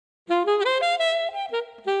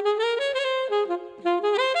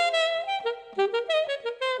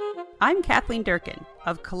I'm Kathleen Durkin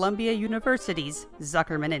of Columbia University's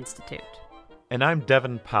Zuckerman Institute. And I'm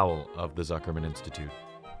Devin Powell of the Zuckerman Institute.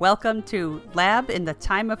 Welcome to Lab in the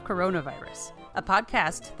Time of Coronavirus, a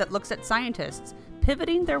podcast that looks at scientists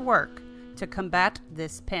pivoting their work to combat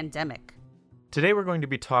this pandemic. Today we're going to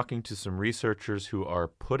be talking to some researchers who are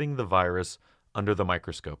putting the virus under the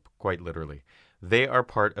microscope, quite literally. They are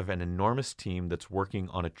part of an enormous team that's working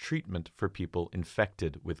on a treatment for people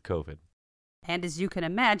infected with COVID. And as you can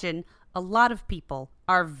imagine, a lot of people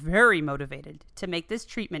are very motivated to make this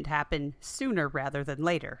treatment happen sooner rather than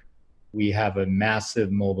later. We have a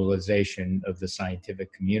massive mobilization of the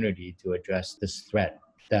scientific community to address this threat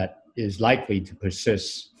that is likely to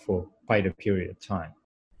persist for quite a period of time.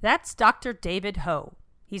 That's Dr. David Ho.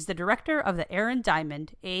 He's the director of the Aaron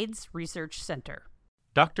Diamond AIDS Research Center.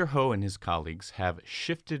 Dr. Ho and his colleagues have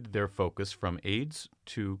shifted their focus from AIDS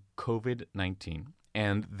to COVID-19,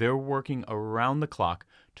 and they're working around the clock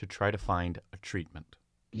to try to find a treatment.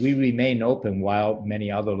 We remain open while many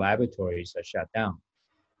other laboratories are shut down.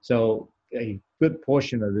 So a good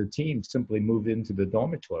portion of the team simply moved into the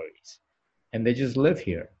dormitories, and they just live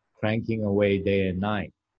here, cranking away day and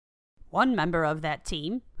night. One member of that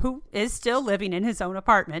team, who is still living in his own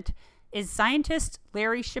apartment, is scientist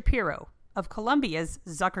Larry Shapiro of Columbia's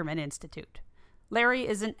Zuckerman Institute. Larry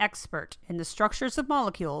is an expert in the structures of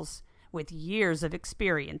molecules with years of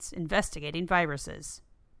experience investigating viruses.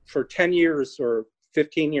 For 10 years or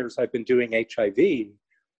 15 years, I've been doing HIV,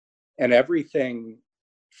 and everything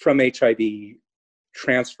from HIV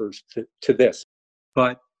transfers to this.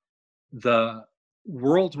 But the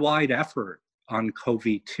worldwide effort on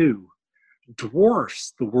COVID-2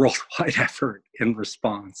 dwarfs the worldwide effort in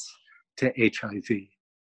response to HIV.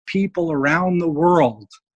 People around the world,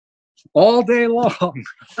 all day long,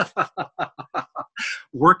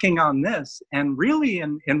 working on this, and really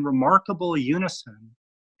in remarkable unison.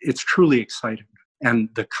 It's truly exciting, and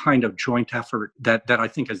the kind of joint effort that I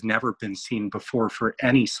think has never been seen before for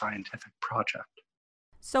any scientific project.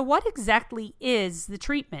 So what exactly is the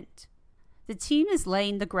treatment? The team is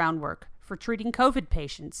laying the groundwork for treating COVID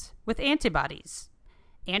patients with antibodies.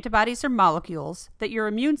 Antibodies are molecules that your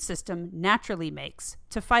immune system naturally makes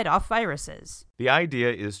to fight off viruses. The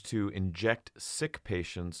idea is to inject sick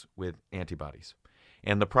patients with antibodies.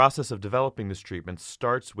 And the process of developing this treatment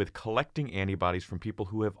starts with collecting antibodies from people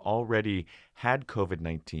who have already had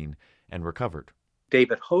COVID-19 and recovered.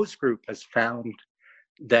 David Ho's group has found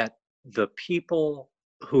that the people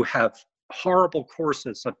who have horrible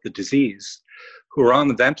courses of the disease, who are on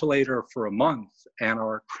the ventilator for a month and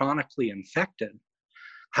are chronically infected,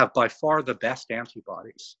 have by far the best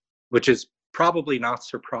antibodies, which is probably not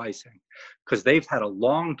surprising because they've had a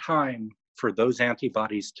long time for those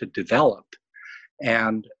antibodies to develop.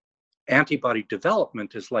 And antibody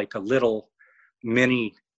development is like a little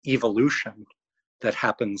mini evolution that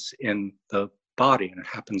happens in the body, and it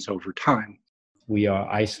happens over time. We are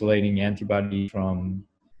isolating antibody from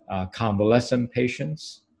convalescent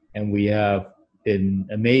patients, and we have been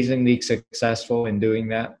amazingly successful in doing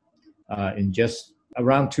that. In just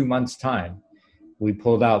around 2 months' time, we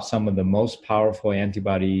pulled out some of the most powerful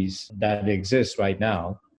antibodies that exist right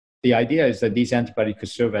now. The idea is that these antibodies could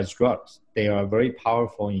serve as drugs. They are very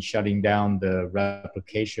powerful in shutting down the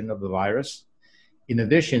replication of the virus. In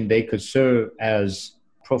addition, they could serve as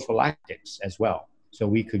prophylactics as well. So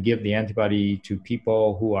we could give the antibody to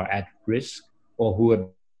people who are at risk or who have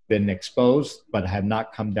been exposed but have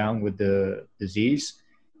not come down with the disease,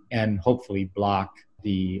 and hopefully block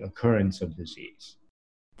the occurrence of disease.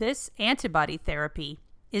 This antibody therapy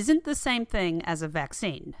isn't the same thing as a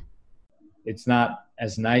vaccine. It's not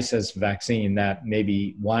as nice as vaccine that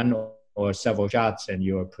maybe one or several shots and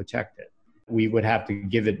you're protected. We would have to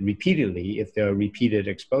give it repeatedly if there are repeated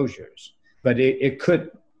exposures. But it could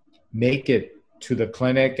make it to the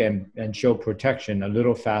clinic and show protection a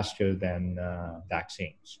little faster than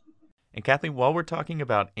vaccines. And Kathleen, while we're talking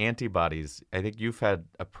about antibodies, I think you've had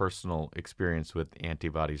a personal experience with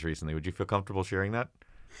antibodies recently. Would you feel comfortable sharing that?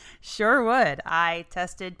 Sure would. I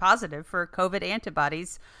tested positive for COVID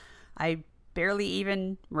antibodies. I barely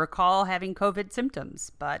even recall having COVID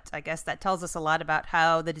symptoms, but I guess that tells us a lot about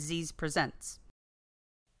how the disease presents.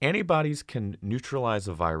 Antibodies can neutralize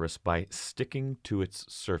a virus by sticking to its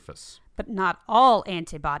surface. But not all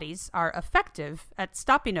antibodies are effective at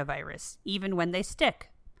stopping a virus, even when they stick.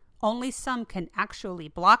 Only some can actually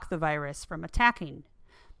block the virus from attacking,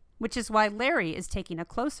 which is why Larry is taking a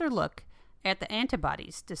closer look at the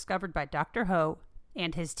antibodies discovered by Dr. Ho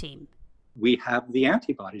and his team. We have the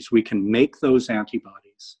antibodies. We can make those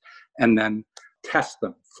antibodies and then test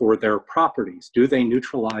them for their properties. Do they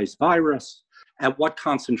neutralize virus? At what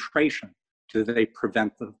concentration do they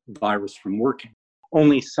prevent the virus from working?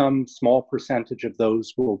 Only some small percentage of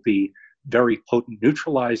those will be very potent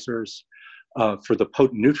neutralizers. For the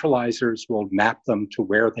potent neutralizers, we'll map them to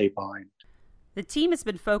where they bind. The team has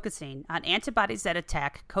been focusing on antibodies that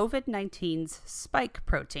attack COVID-19's spike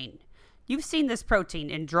protein. You've seen this protein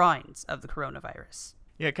in drawings of the coronavirus.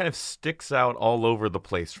 Yeah, it kind of sticks out all over the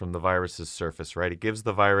place from the virus's surface, right? It gives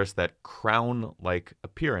the virus that crown-like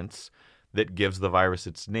appearance that gives the virus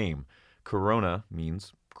its name. Corona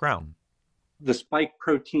means crown. The spike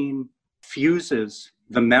protein fuses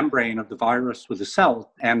the membrane of the virus with the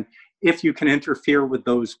cell, and if you can interfere with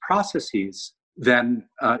those processes, then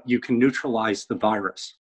you can neutralize the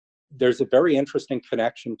virus. There's a very interesting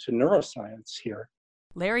connection to neuroscience here.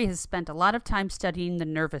 Larry has spent a lot of time studying the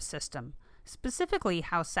nervous system, specifically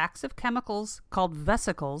how sacs of chemicals called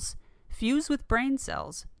vesicles fuse with brain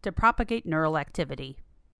cells to propagate neural activity.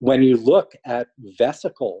 When you look at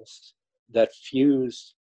vesicles that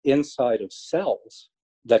fuse inside of cells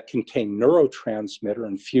that contain neurotransmitter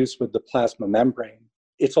and fuse with the plasma membrane,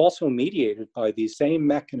 it's also mediated by the same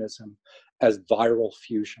mechanism as viral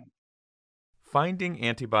fusion. Finding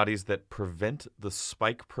antibodies that prevent the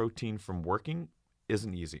spike protein from working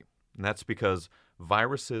isn't easy. And that's because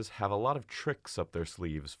viruses have a lot of tricks up their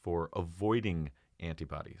sleeves for avoiding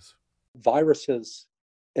antibodies. Viruses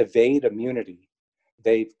evade immunity.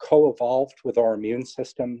 They've co-evolved with our immune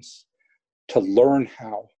systems to learn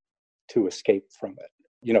how to escape from it.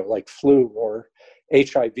 You know, like flu or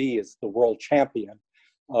HIV is the world champion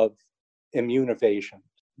of immune evasion.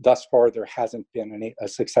 Thus far, there hasn't been a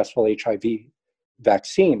successful HIV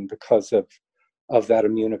vaccine because of that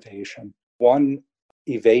immune evasion. One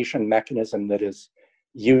evasion mechanism that is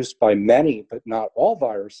used by many, but not all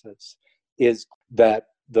viruses, is that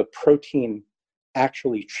the protein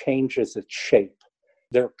actually changes its shape.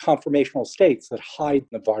 There are conformational states that hide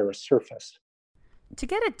the virus surface. To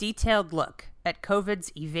get a detailed look at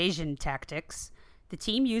COVID's evasion tactics, the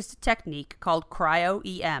team used a technique called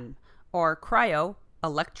cryo-EM, or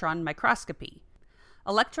cryo-electron microscopy.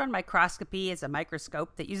 Electron microscopy is a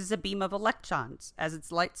microscope that uses a beam of electrons as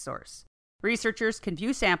its light source. Researchers can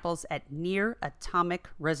view samples at near atomic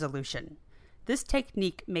resolution. This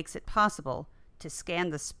technique makes it possible to scan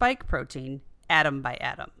the spike protein atom by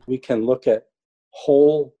atom. We can look at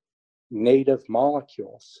whole native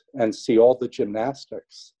molecules and see all the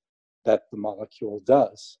gymnastics that the molecule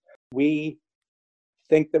does. We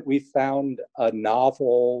think that we found a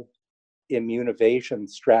novel immune evasion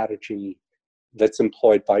strategy that's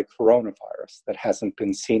employed by coronavirus that hasn't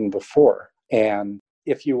been seen before. And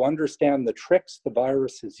if you understand the tricks the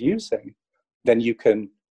virus is using, then you can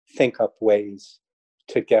think up ways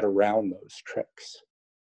to get around those tricks.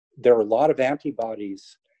 There are a lot of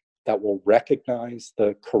antibodies that will recognize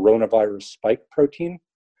the coronavirus spike protein,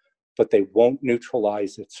 but they won't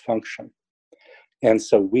neutralize its function. And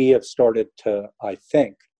so we have started to, I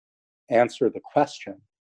think, answer the question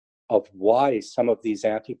of why some of these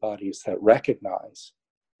antibodies that recognize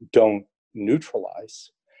don't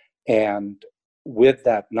neutralize. And with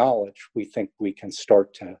that knowledge, we think we can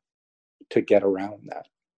start to get around that.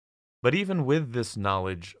 But even with this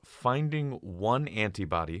knowledge, finding one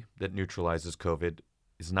antibody that neutralizes COVID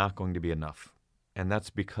is not going to be enough. And that's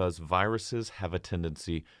because viruses have a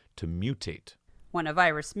tendency to mutate. When a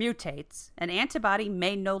virus mutates, an antibody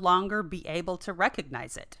may no longer be able to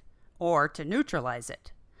recognize it or to neutralize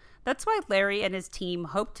it. That's why Larry and his team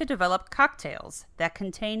hope to develop cocktails that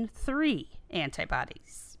contain 3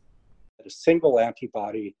 antibodies. A single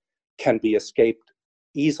antibody can be escaped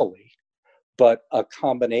easily, but a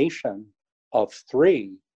combination of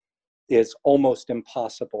 3 is almost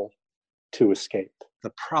impossible to escape.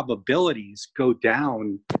 The probabilities go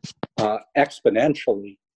down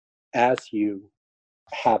exponentially as you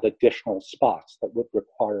have additional spots that would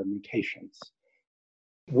require mutations.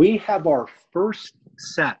 We have our first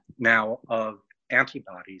set now of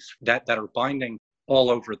antibodies that are binding all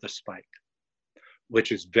over the spike,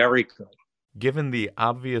 which is very good. Given the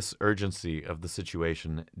obvious urgency of the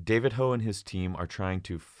situation, David Ho and his team are trying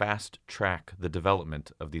to fast-track the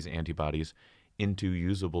development of these antibodies into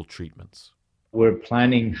usable treatments. We're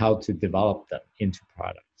planning how to develop them into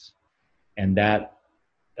products. And that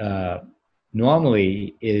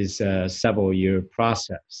normally is a several-year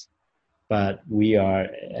process. But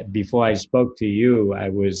before I spoke to you, I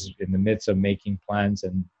was in the midst of making plans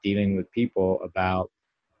and dealing with people about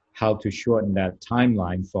how to shorten that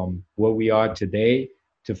timeline from where we are today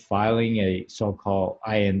to filing a so-called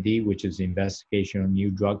IND, which is Investigational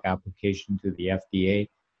New Drug Application to the FDA,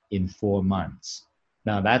 in 4 months.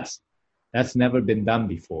 Now that's never been done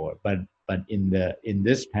before, but in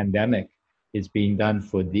this pandemic, It's being done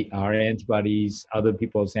for our antibodies, other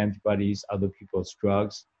people's antibodies, other people's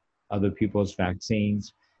drugs, other people's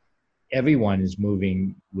vaccines. Everyone is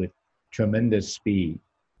moving with tremendous speed.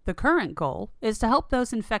 The current goal is to help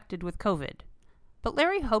those infected with COVID. But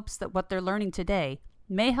Larry hopes that what they're learning today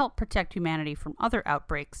may help protect humanity from other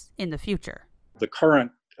outbreaks in the future. The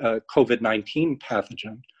current COVID-19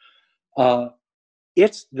 pathogen,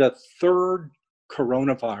 it's the third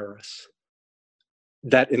coronavirus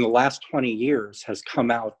that in the last 20 years has come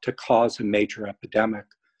out to cause a major epidemic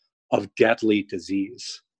of deadly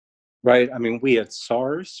disease, right? I mean, we had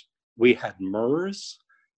SARS, we had MERS,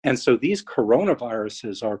 and so these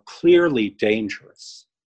coronaviruses are clearly dangerous.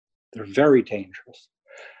 They're very dangerous.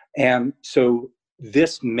 And so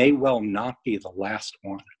this may well not be the last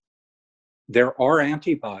one. There are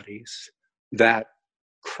antibodies that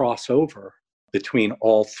cross over between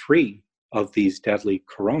all three of these deadly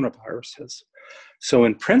coronaviruses. So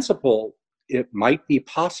in principle, it might be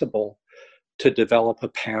possible to develop a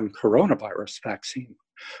pan-coronavirus vaccine.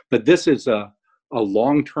 But this is a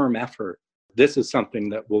long-term effort. This is something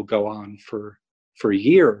that will go on for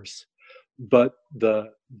years. But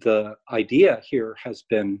the idea here has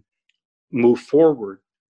been move forward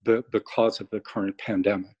because of the current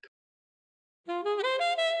pandemic.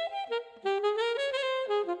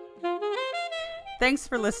 Thanks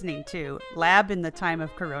for listening to Lab in the Time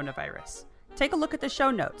of Coronavirus. Take a look at the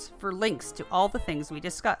show notes for links to all the things we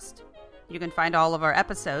discussed. You can find all of our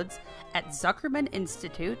episodes at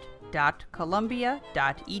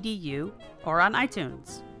zuckermaninstitute.columbia.edu or on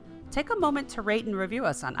iTunes. Take a moment to rate and review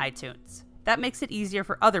us on iTunes. That makes it easier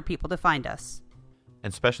for other people to find us.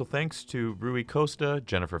 And special thanks to Rui Costa,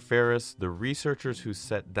 Jennifer Ferris, the researchers who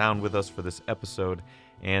sat down with us for this episode,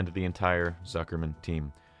 and the entire Zuckerman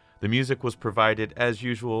team. The music was provided, as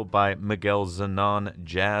usual, by Miguel Zanon,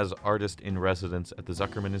 jazz artist in residence at the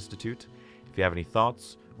Zuckerman Institute. If you have any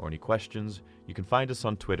thoughts or any questions, you can find us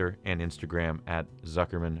on Twitter and Instagram at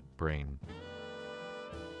ZuckermanBrain.